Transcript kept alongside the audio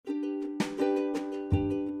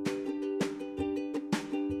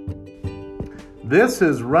This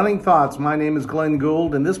is Running Thoughts. My name is Glenn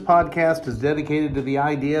Gould, and this podcast is dedicated to the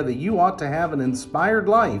idea that you ought to have an inspired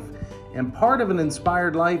life. And part of an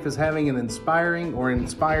inspired life is having an inspiring or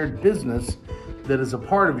inspired business that is a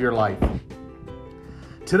part of your life.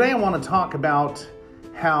 Today I want to talk about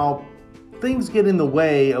how things get in the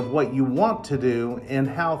way of what you want to do and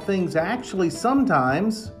how things actually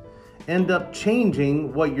sometimes end up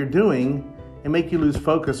changing what you're doing and make you lose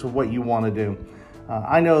focus of what you want to do.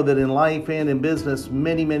 I know that in life and in business,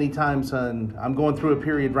 many times, and I'm going through a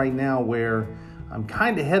period right now where I'm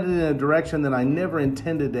kind of headed in a direction that I never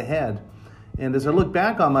intended to head. And as I look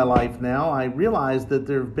back on my life now, I realize that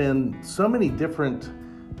there have been so many different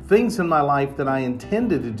things in my life that I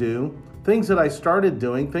intended to do, things that I started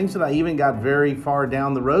doing, things that I even got very far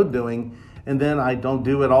down the road doing, and then I don't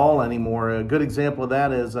do it all anymore. A good example of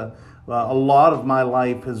that is a lot of my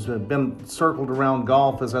life has been circled around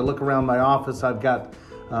golf. As I look around my office, I've got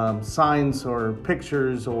signs or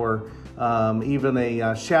pictures or even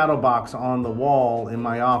a shadow box on the wall in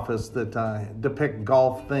my office that depict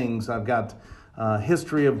golf things. I've got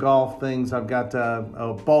history of golf things. I've got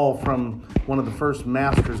a ball from one of the first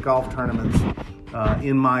Masters golf tournaments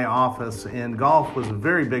in my office. And golf was a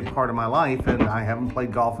very big part of my life, and I haven't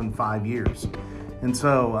played golf in 5 years. And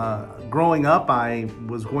so growing up, I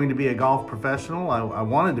was going to be a golf professional. I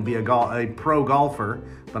wanted to be a pro golfer,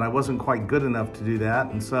 but I wasn't quite good enough to do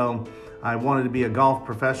that. And so I wanted to be a golf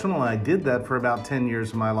professional, and I did that for about 10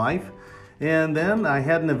 years of my life. And then I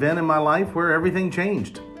had an event in my life where everything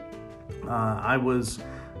changed. I was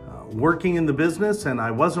working in the business, and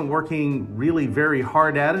I wasn't working really very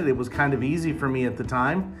hard at it. It was kind of easy for me at the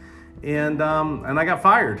time. And I got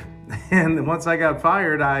fired. And once I got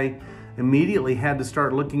fired, I immediately had to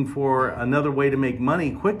start looking for another way to make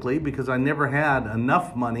money quickly, because I never had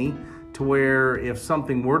enough money to where if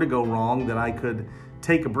something were to go wrong that I could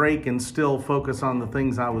take a break and still focus on the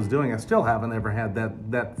things I was doing. I still haven't ever had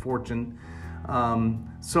that fortune.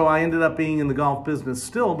 So I ended up being in the golf business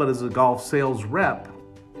still, but as a golf sales rep.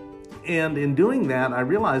 And in doing that, I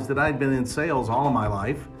realized that I'd been in sales all of my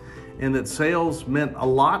life and that sales meant a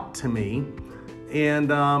lot to me.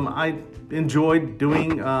 And I enjoyed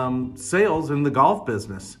doing sales in the golf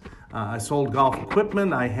business. I sold golf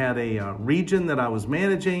equipment. I had a region that I was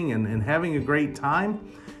managing and having a great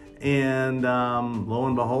time. And lo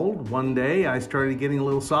and behold, one day I started getting a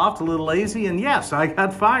little soft, a little lazy, and yes, I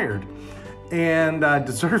got fired. And I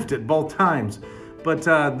deserved it both times. But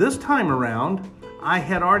this time around, I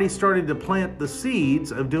had already started to plant the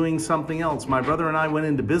seeds of doing something else. My brother and I went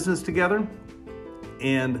into business together,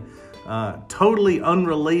 and totally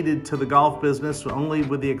unrelated to the golf business, only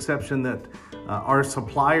with the exception that our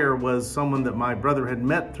supplier was someone that my brother had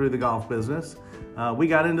met through the golf business. We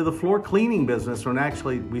got into the floor cleaning business, and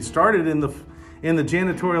actually we started in the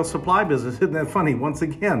janitorial supply business. Isn't that funny? Once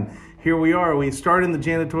again, here we are. We start in the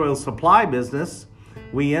janitorial supply business.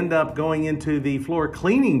 We end up going into the floor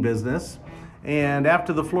cleaning business. And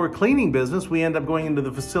after the floor cleaning business, we end up going into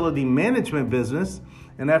the facility management business.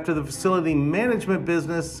 And after the facility management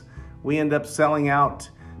business, we end up selling out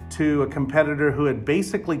to a competitor who had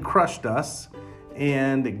basically crushed us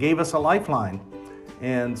and gave us a lifeline.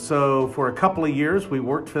 And so for a couple of years, we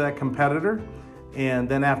worked for that competitor. And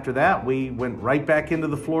then after that, we went right back into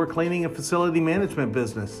the floor cleaning and facility management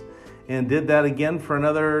business and did that again for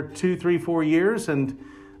another 2, 3, 4 years. And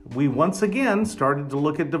we once again started to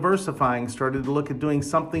look at diversifying, started to look at doing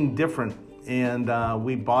something different. And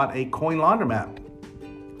we bought a coin laundromat.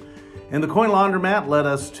 And the coin laundromat led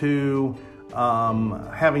us to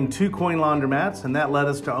having 2 coin laundromats, and that led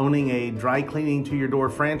us to owning a dry cleaning to your door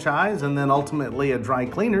franchise, and then ultimately a dry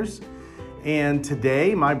cleaners. And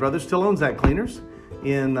today, my brother still owns that cleaners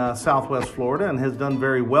in Southwest Florida and has done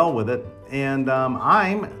very well with it. And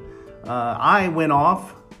I went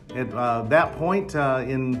off at that point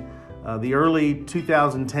in the early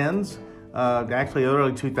 2010s, actually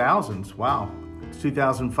early 2000s. Wow, it's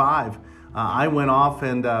 2005. I went off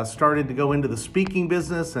and started to go into the speaking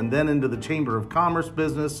business and then into the Chamber of Commerce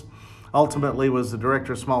business. Ultimately was the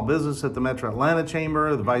director of small business at the Metro Atlanta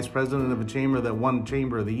Chamber, the vice president of a chamber that won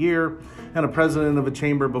Chamber of the Year, and a president of a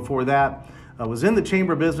chamber before that. I was in the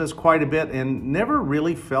chamber business quite a bit and never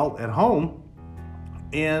really felt at home.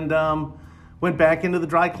 And went back into the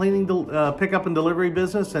dry cleaning pickup and delivery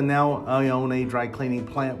business, and now I own a dry cleaning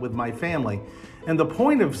plant with my family. And the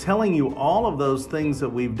point of telling you all of those things that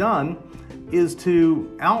we've done is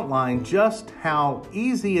to outline just how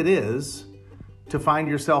easy it is to find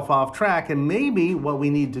yourself off track. And maybe what we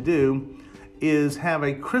need to do is have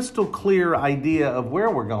a crystal clear idea of where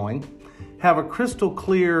we're going, have a crystal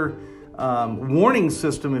clear warning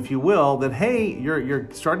system, if you will, that, hey, you're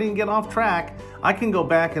starting to get off track. I can go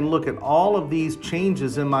back and look at all of these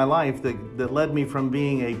changes in my life that led me from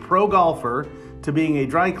being a pro golfer to being a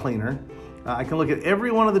dry cleaner. I can look at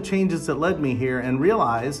every one of the changes that led me here and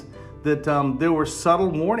realize that there were subtle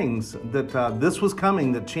warnings that this was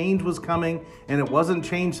coming, that change was coming, and it wasn't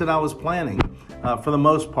change that I was planning for the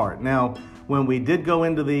most part. Now, when we did go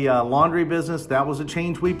into the laundry business, that was a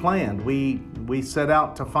change we planned. We set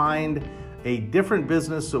out to find a different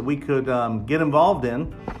business that we could get involved in.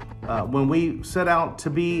 When I set out to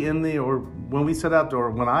be in the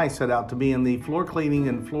floor cleaning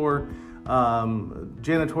and floor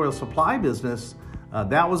janitorial supply business,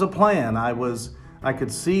 that was a plan. I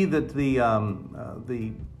could see that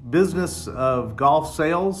the business of golf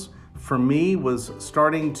sales for me was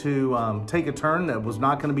starting to take a turn that was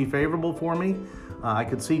not going to be favorable for me. I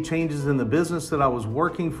could see changes in the business that I was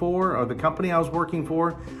working for, or the company I was working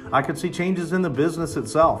for. I could see changes in the business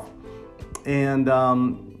itself. And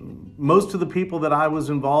most of the people that I was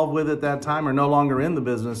involved with at that time are no longer in the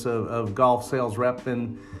business of golf sales rep,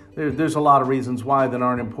 and there's a lot of reasons why that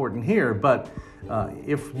aren't important here. But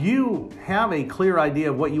if you have a clear idea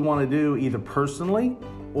of what you want to do, either personally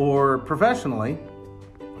or professionally,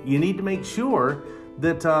 you need to make sure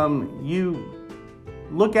that you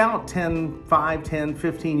look out 5, 10,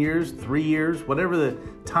 15 years, 3 years, whatever the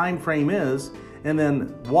time frame is, and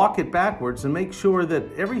then walk it backwards and make sure that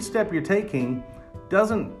every step you're taking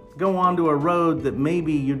doesn't go onto a road that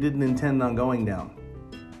maybe you didn't intend on going down.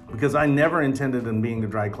 Because I never intended on being a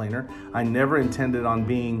dry cleaner. I never intended on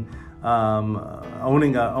being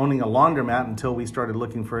owning a laundromat until we started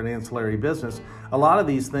looking for an ancillary business. A lot of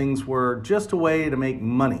these things were just a way to make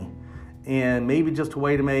money, and maybe just a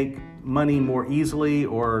way to make money more easily,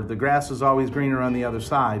 or the grass is always greener on the other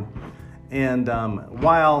side. And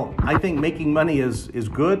while I think making money is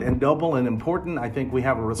good and noble and important, I think we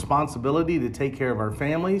have a responsibility to take care of our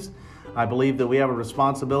families. I believe that we have a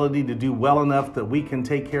responsibility to do well enough that we can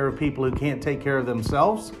take care of people who can't take care of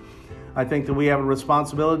themselves. I think that we have a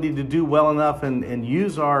responsibility to do well enough and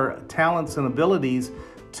use our talents and abilities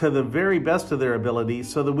to the very best of their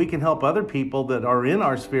abilities so that we can help other people that are in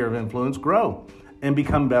our sphere of influence grow and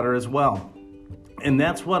become better as well. And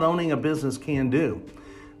that's what owning a business can do.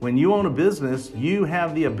 When you own a business, you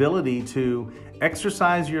have the ability to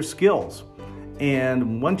exercise your skills.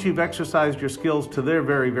 And once you've exercised your skills to their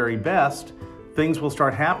very, very best, things will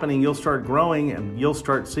start happening. You'll start growing and you'll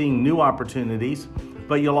start seeing new opportunities.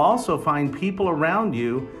 But you'll also find people around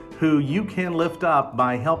you who you can lift up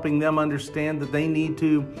by helping them understand that they need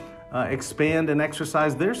to expand and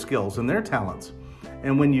exercise their skills and their talents.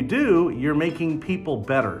 And when you do, you're making people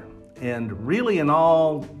better. And really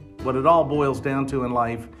what it all boils down to in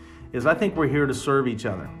life is I think we're here to serve each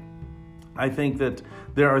other. I think that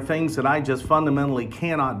there are things that I just fundamentally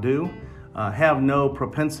cannot do, have no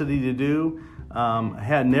propensity to do,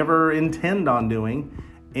 had never intend on doing.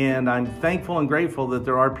 And I'm thankful and grateful that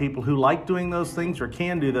there are people who like doing those things or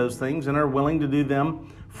can do those things and are willing to do them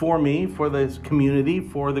for me, for the community,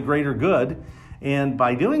 for the greater good. And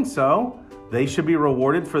by doing so, they should be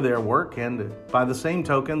rewarded for their work. And by the same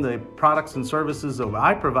token, the products and services that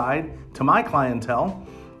I provide to my clientele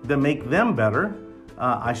that make them better,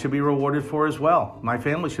 I should be rewarded for as well. My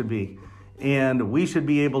family should be. And we should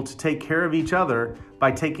be able to take care of each other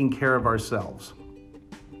by taking care of ourselves.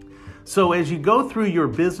 So as you go through your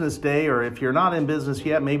business day, or if you're not in business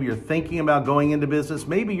yet, maybe you're thinking about going into business,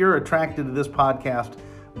 maybe you're attracted to this podcast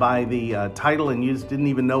by the title and you just didn't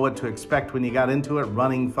even know what to expect when you got into it,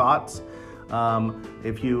 Running Thoughts.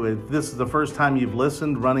 If this is the first time you've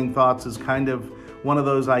listened, Running Thoughts is kind of one of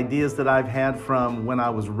those ideas that I've had from when I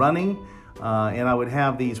was running. And I would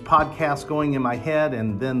have these podcasts going in my head,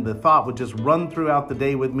 and then the thought would just run throughout the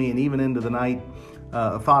day with me and even into the night,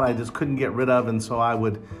 a thought I just couldn't get rid of. And so I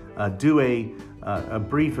would do a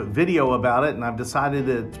brief video about it, and I've decided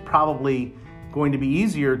that it's probably going to be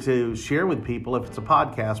easier to share with people if it's a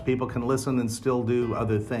podcast. People can listen and still do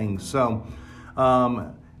other things. So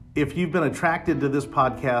if you've been attracted to this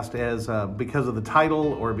podcast as because of the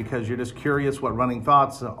title or because you're just curious what Running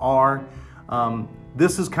Thoughts are,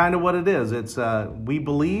 this is kind of what it is. It's I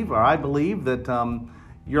believe that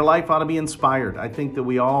your life ought to be inspired. I think that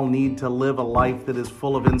we all need to live a life that is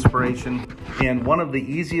full of inspiration. And one of the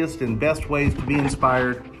easiest and best ways to be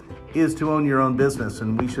inspired is to own your own business.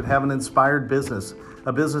 And we should have an inspired business,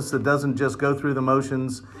 a business that doesn't just go through the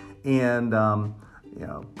motions and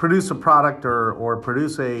produce a product or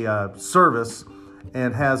produce a service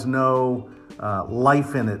and has no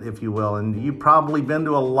life in it, if you will. And you've probably been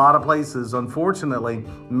to a lot of places. Unfortunately,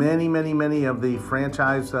 many of the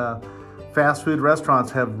fast food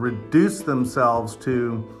restaurants have reduced themselves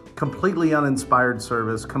to completely uninspired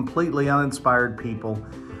service, completely uninspired people,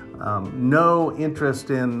 no interest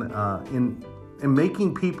in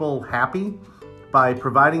making people happy by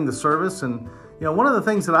providing the service. And one of the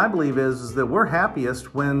things that I believe is that we're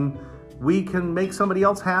happiest when we can make somebody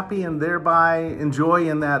else happy and thereby enjoy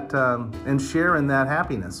in that and share in that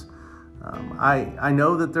happiness. I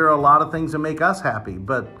know that there are a lot of things that make us happy,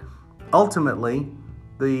 but ultimately,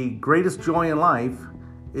 the greatest joy in life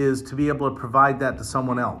is to be able to provide that to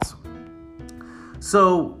someone else.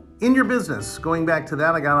 So in your business, going back to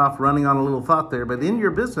that, I got off running on a little thought there, but in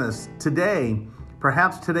your business today,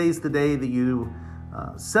 perhaps today's the day that you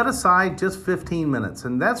set aside just 15 minutes.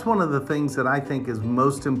 And that's one of the things that I think is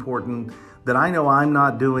most important that I know I'm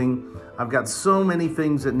not doing. I've got so many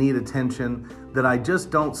things that need attention that I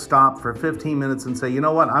just don't stop for 15 minutes and say, you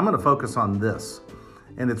know what, I'm going to focus on this.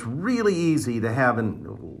 And it's really easy to have, and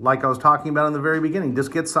like I was talking about in the very beginning,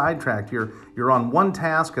 just get sidetracked. You're on one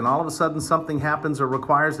task and all of a sudden something happens or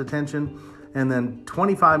requires attention. And then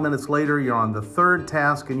 25 minutes later, you're on the third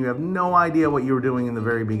task and you have no idea what you were doing in the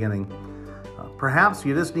very beginning. Perhaps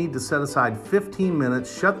you just need to set aside 15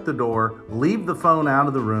 minutes, shut the door, leave the phone out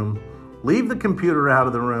of the room, leave the computer out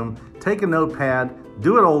of the room, take a notepad,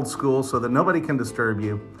 do it old school so that nobody can disturb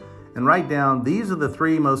you, and write down, these are the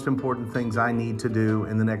 3 most important things I need to do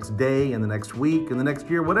in the next day, in the next week, in the next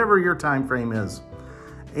year, whatever your time frame is.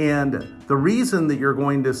 And the reason that you're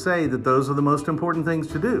going to say that those are the most important things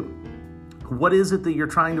to do, what is it that you're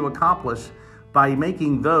trying to accomplish by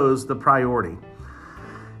making those the priority?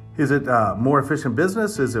 Is it more efficient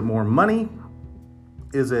business? Is it more money?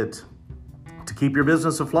 Is it to keep your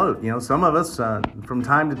business afloat? Some of us, from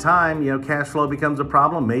time to time, cash flow becomes a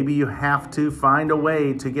problem. Maybe you have to find a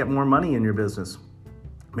way to get more money in your business.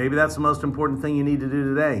 Maybe that's the most important thing you need to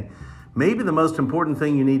do today. Maybe the most important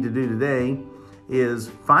thing you need to do today is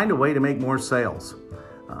find a way to make more sales.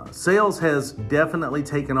 Sales has definitely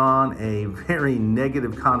taken on a very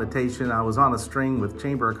negative connotation. I was on a string with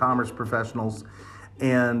Chamber of Commerce professionals,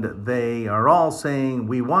 and they are all saying,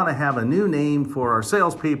 we want to have a new name for our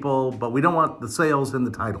salespeople, but we don't want the sales in the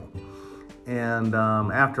title. And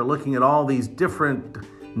after looking at all these different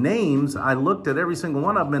names, I looked at every single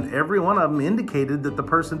one of them, and every one of them indicated that the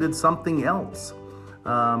person did something else.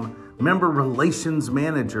 Member relations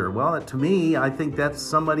manager. Well, to me, I think that's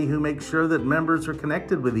somebody who makes sure that members are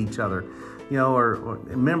connected with each other. Or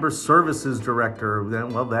member services director.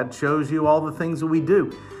 Well, that shows you all the things that we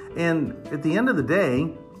do. And at the end of the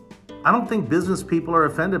day, I don't think business people are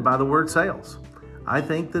offended by the word sales. I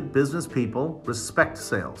think that business people respect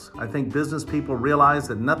sales. I think business people realize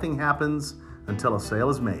that nothing happens until a sale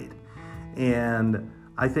is made. And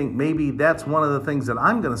I think maybe that's one of the things that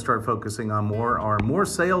I'm going to start focusing on more, are more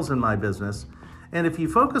sales in my business. And if you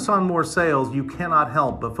focus on more sales, you cannot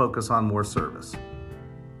help but focus on more service.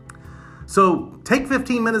 So take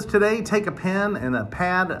 15 minutes today, take a pen and a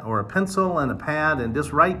pad, or a pencil and a pad, and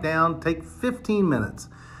just write down, take 15 minutes.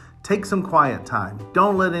 Take some quiet time.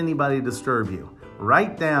 Don't let anybody disturb you.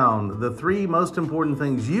 Write down the 3 most important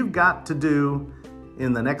things you've got to do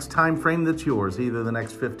in the next time frame that's yours, either the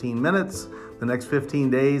next 15 minutes, the next 15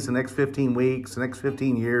 days, the next 15 weeks, the next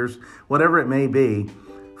 15 years, whatever it may be.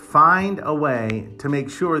 Find a way to make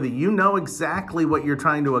sure that you know exactly what you're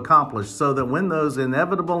trying to accomplish, so that when those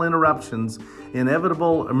inevitable interruptions,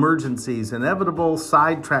 inevitable emergencies, inevitable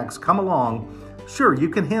sidetracks come along, sure, you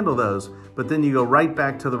can handle those, but then you go right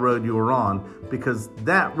back to the road you were on, because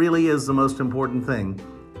that really is the most important thing.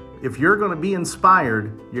 If you're going to be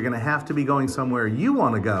inspired, you're going to have to be going somewhere you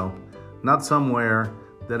want to go, not somewhere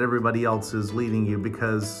that everybody else is leading you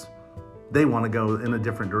because they want to go in a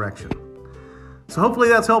different direction. So hopefully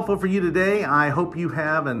that's helpful for you today. I hope you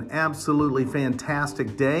have an absolutely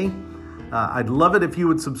fantastic day. I'd love it if you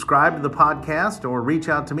would subscribe to the podcast or reach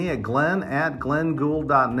out to me at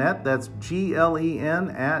glenn@glenngould.net. That's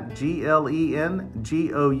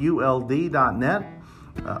GLEN@GLENGOULD.net.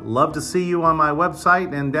 Love to see you on my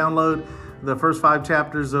website and download the first 5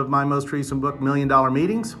 chapters of my most recent book, $1 Million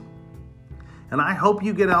Meetings. And I hope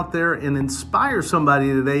you get out there and inspire somebody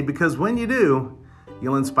today, because when you do,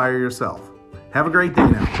 you'll inspire yourself. Have a great day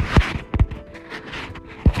now.